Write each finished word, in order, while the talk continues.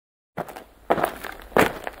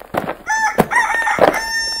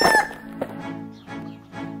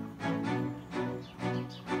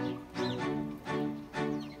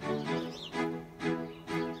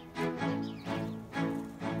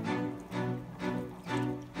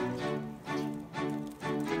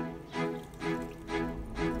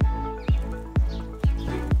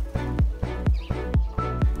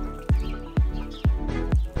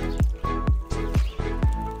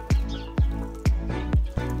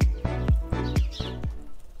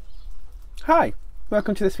Hi,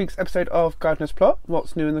 welcome to this week's episode of Gardener's Plot,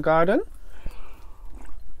 What's New in the Garden.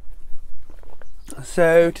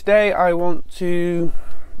 So today I want to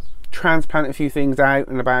transplant a few things out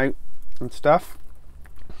and about and stuff.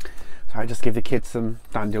 So I just give the kids some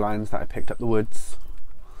dandelions that I picked up the woods.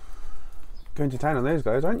 Going to town on those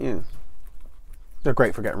guys, aren't you? They're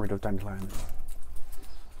great for getting rid of dandelions.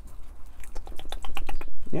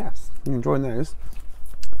 Yes, I'm enjoying those.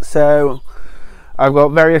 So I've got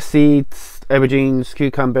various seeds, aubergines,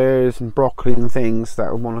 cucumbers and broccoli and things that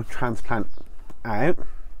I want to transplant out.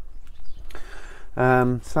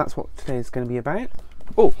 So that's what today's going to be about.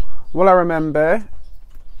 Oh, well, I remember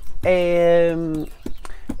ACS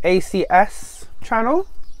channel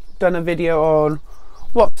done a video on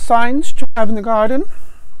what signs do you have in the garden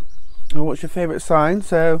or what's your favourite sign.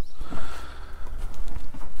 So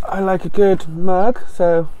I like a good mug,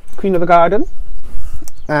 so Queen of the Garden.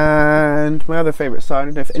 And my other favourite sign, I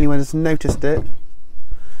don't know if anyone's noticed it,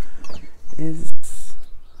 is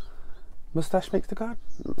moustache makes the garden.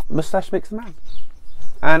 Moustache makes the man.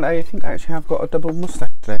 And I think I actually have got a double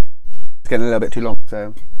moustache today. It's getting a little bit too long,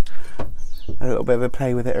 so I had a little bit of a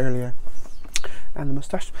play with it earlier. And the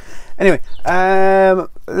moustache. Anyway,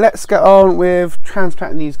 let's get on with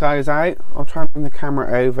transplanting these guys out. I'll try and bring the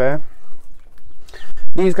camera over.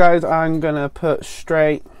 These guys I'm going to put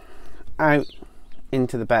straight out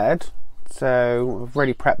into the bed. So I've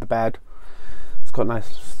already prepped the bed. It's got a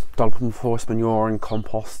nice dollop of force manure and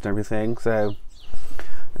compost and everything. So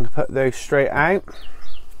I'm going to put those straight out.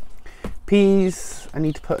 Peas I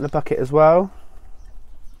need to put in a bucket as well.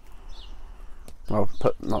 Well,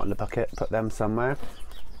 not in a bucket, put them somewhere.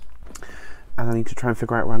 And I need to try and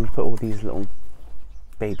figure out where I'm going to put all these little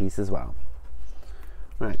babies as well.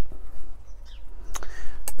 Right.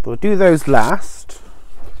 We'll do those last.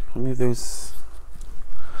 I'll move those.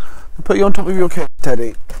 I'll put you on top of your cake,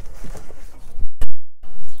 Teddy,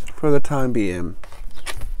 for the time being.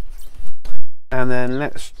 And then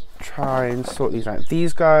let's try and sort these out.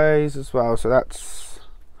 These guys as well. So that's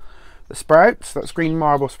the sprouts. That's green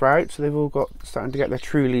marble sprouts. So they've all got starting to get their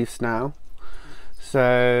true leaves now.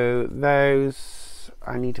 So those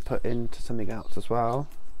I need to put into something else as well.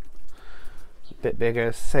 A bit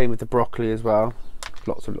bigger. Same with the broccoli as well.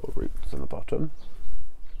 Lots of little roots on the bottom.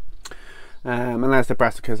 And as the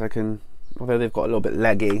brassicas, I can, although they've got a little bit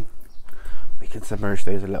leggy, we can submerge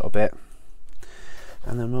those a little bit.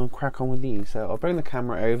 And then we'll crack on with these. So I'll bring the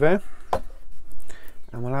camera over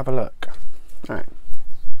and we'll have a look. Alright,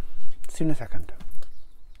 see you in a second.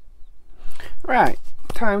 Right,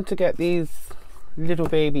 time to get these little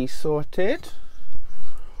babies sorted.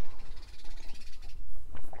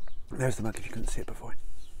 There's the mug if you couldn't see it before.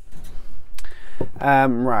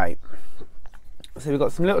 Right, so we've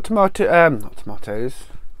got some little not tomatoes.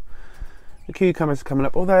 The cucumbers are coming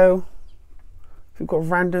up, although we've got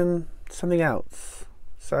random something else.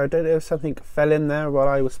 So I don't know if something fell in there while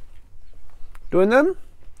I was doing them.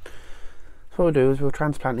 So what we'll do is we'll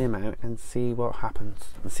transplant them out and see what happens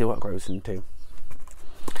and see what it grows into.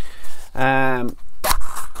 So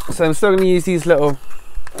I'm still going to use these little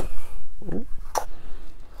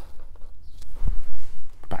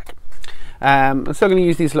I'm still going to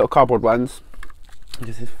use these little cardboard ones. I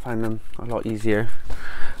just find them a lot easier.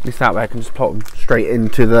 At least that way I can just plot them straight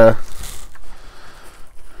into the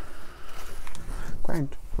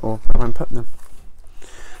ground, or where I'm putting them.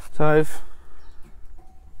 So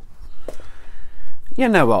you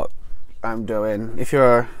know what I'm doing. If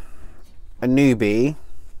you're a newbie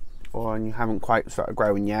or you haven't quite started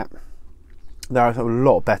growing yet, there are a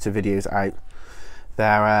lot better videos out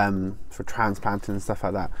there for transplanting and stuff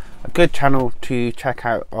like that. A good channel to check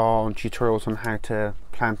out on tutorials on how to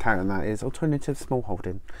plant out, and that is Alternative Small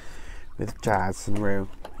Holding with Jazz and Rue.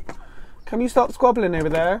 Can you stop squabbling over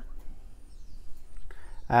there?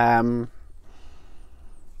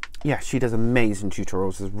 Yeah, she does amazing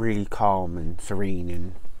tutorials. It's really calm and serene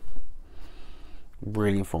and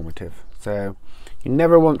really informative. So you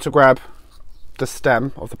never want to grab the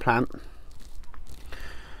stem of the plant.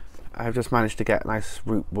 I've just managed to get a nice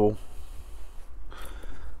root ball.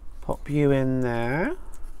 Pop you in there.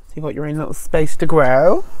 So you've got your own little space to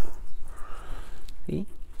grow. See?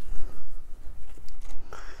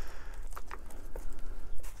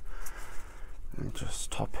 And just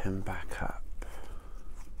top him back up.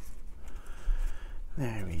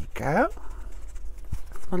 There we go.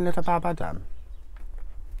 That's one little baba done.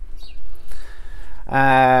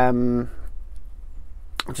 I'll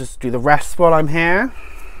just do the rest while I'm here.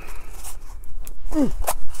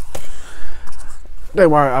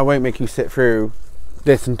 Don't worry, I won't make you sit through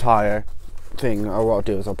this entire thing. What I'll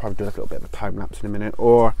do is I'll probably do like a little bit of a time lapse in a minute,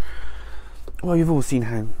 or well, you've all seen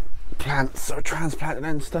how plants are transplanted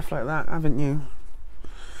and stuff like that, haven't you?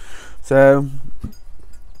 So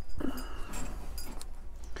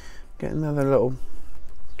get another little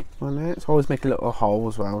one there. It's always make a little hole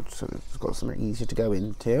as well, so it's got something easier to go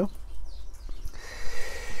into.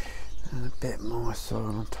 And a bit more soil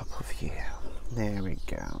on top of here. There we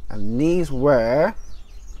go. And these were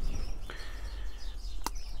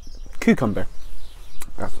cucumber.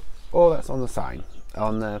 That's all that's on the sign,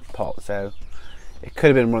 on the pot. So it could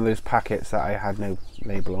have been one of those packets that I had no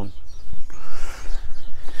label on.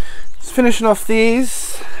 Just finishing off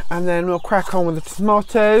these, and then we'll crack on with the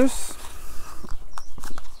tomatoes.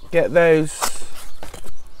 Get those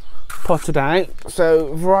potted out.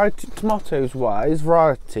 So variety, tomatoes wise,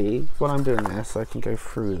 variety, when I'm doing this I can go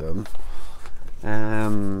through them.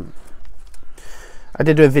 I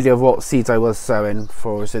did do a video of what seeds I was sowing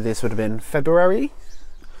for, so this would have been February.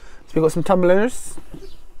 So we've got some tumblers.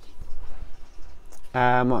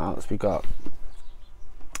 What else we got?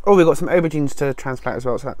 Oh, we've got some aubergines to transplant as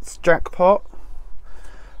well, so that's jackpot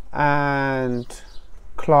and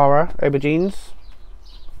Clara aubergines.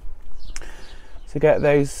 So get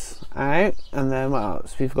those out, and then what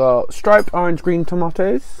else? We've got striped orange green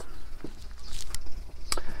tomatoes.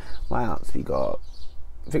 What else we got?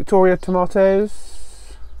 Victoria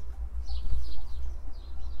tomatoes,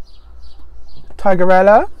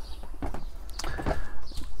 Tigerella,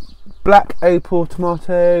 black opal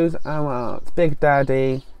tomatoes, and what else? Big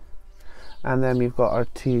Daddy, and then we've got our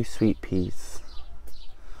 2 sweet peas.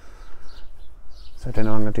 So I don't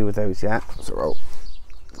know what I'm going to do with those yet. So we'll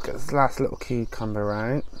get this last little cucumber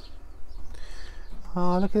out.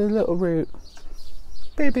 Oh, look at the little root.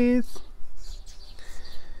 Babies.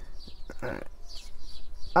 Alright.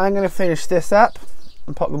 I'm going to finish this up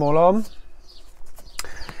and pop them all on.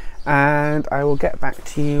 And I will get back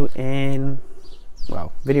to you in,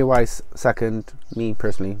 well, video wise, second, me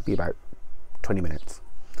personally, be about 20 minutes.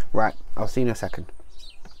 Right, I'll see you in a second.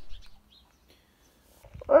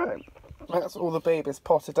 Alright, that's all the babies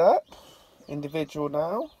potted up, individual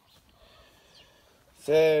now.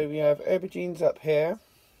 So we have aubergines up here.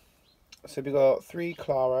 So we got 3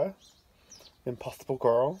 Clara, Impossible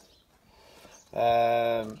Girl,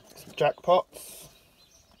 some jackpots,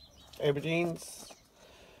 aubergines,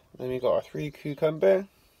 then we got our 3 cucumber,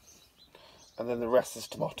 and then the rest is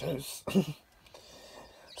tomatoes.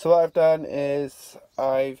 So what I've done is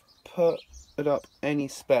I've put up any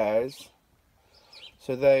spares,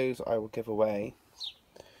 so those I will give away,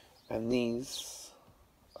 and these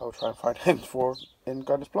I will try and find homes for in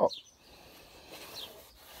Gardiner's plot.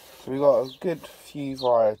 So we've got a good few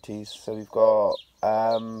varieties. So we've got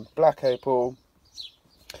black opal,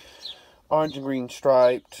 orange and green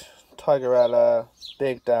striped, Tigerella,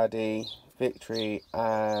 Big Daddy, Victory,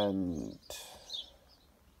 and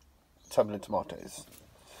tumbling tomatoes.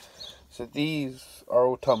 So these are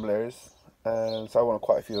all tumblers, so I want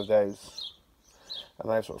quite a few of those,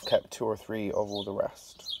 and I've sort of kept 2 or 3 of all the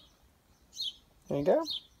rest. There you go.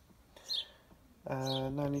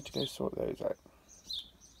 And now I need to go sort those out.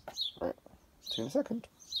 Right, see you in a second.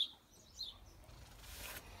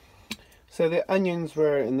 So the onions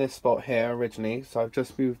were in this spot here originally, so I've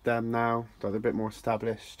just moved them now, so they're a bit more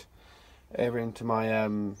established, over into my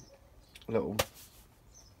little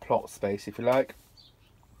plot space, if you like.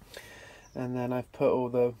 And then I've put all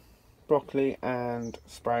the broccoli and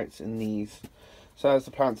sprouts in these. So as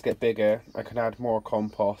the plants get bigger, I can add more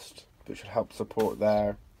compost, which should help support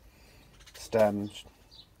their stems.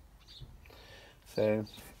 So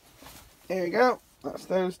here we go, that's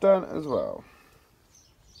those done as well.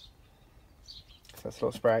 So that's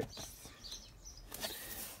little sprouts,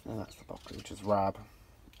 and that's the broccoli, which is rab,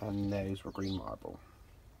 and those were green marble.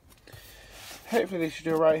 Hopefully they should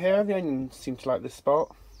do right here. The onions seem to like this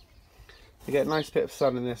spot. You get a nice bit of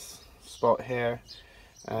sun in this spot here,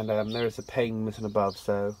 and there is a pane missing above,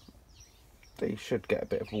 so they should get a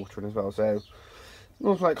bit of water in as well. So it's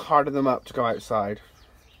almost like harden them up to go outside.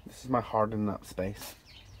 This is my hardening up space.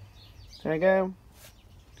 There you go.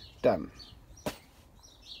 Done.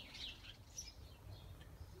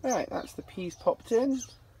 Alright, that's the peas popped in.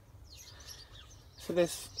 So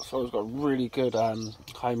this soil's got really good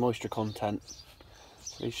high moisture content.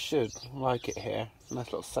 So they should like it here. Nice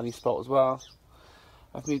little sunny spot as well.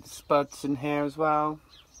 I've moved the spuds in here as well,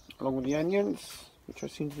 along with the onions, which I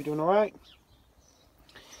seem to be doing alright.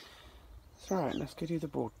 So alright, let's go do the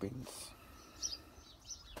broad beans.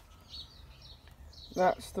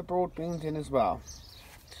 That's the broad beans in as well.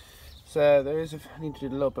 So there is I need to do a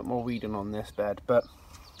little bit more weeding on this bed, but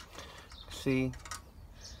see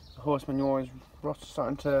the horse manure is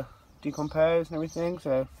starting to decompose and everything,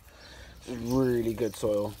 so it's really good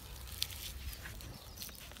soil.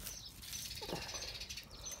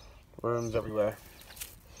 Worms everywhere.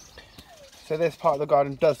 So this part of the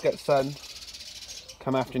garden does get sun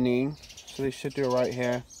come afternoon, so they should do alright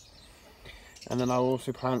here. And then I'll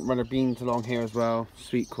also plant runner beans along here as well,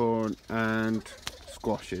 sweet corn and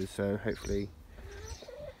squashes, so hopefully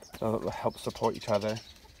they'll help support each other.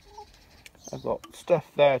 I've got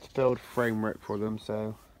stuff there to build framework for them,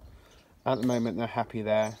 so at the moment they're happy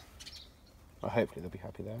there. Well, hopefully they'll be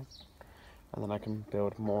happy there. And then I can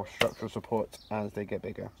build more structural support as they get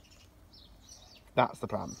bigger. That's the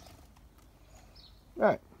plan.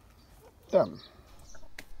 Right, done.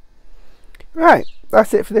 Right,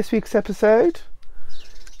 that's it for this week's episode.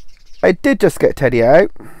 I did just get Teddy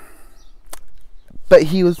out, but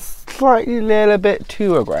he was slightly a little bit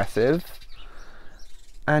too aggressive,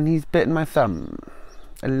 and he's bitten my thumb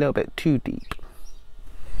a little bit too deep.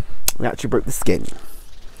 He actually broke the skin.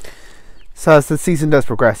 So as the season does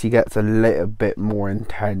progress, he gets a little bit more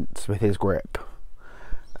intense with his grip,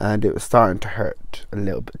 and it was starting to hurt a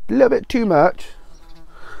little bit too much.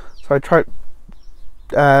 So I tried,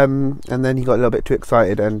 and then he got a little bit too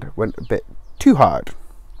excited and went a bit too hard.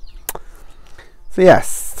 So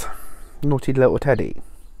yes, naughty little Teddy.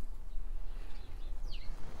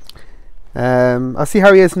 I'll see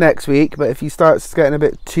how he is next week, but if he starts getting a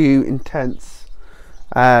bit too intense,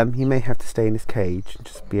 he may have to stay in his cage and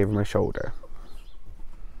just be over my shoulder.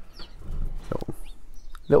 So,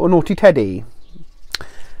 little naughty Teddy.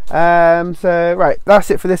 So right,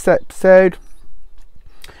 that's it for this episode.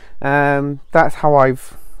 That's how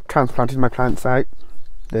I've transplanted my plants out.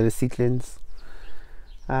 They're the seedlings.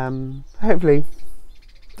 Hopefully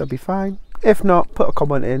they'll be fine. If not, put a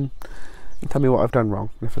comment in and tell me what I've done wrong.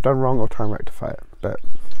 And if I've done wrong, I'll try and rectify it. But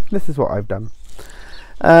this is what I've done.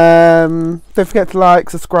 Don't forget to like,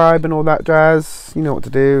 subscribe and all that jazz. You know what to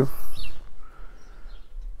do.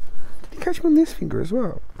 Did you catch me on this finger as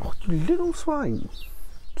well? Oh, you little swine.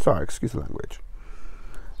 Sorry, excuse the language.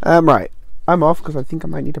 Right, I'm off because I think I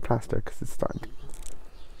might need a plaster because it's starting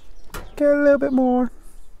to get a little bit more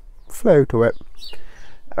flow to it.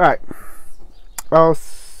 Alright, I'll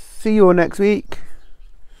see you all next week.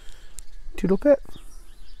 Toodle pip.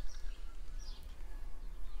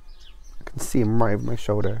 I can see him right over my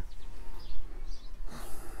shoulder.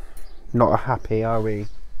 Not happy, are we?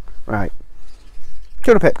 Right.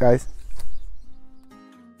 Toodle pip, guys.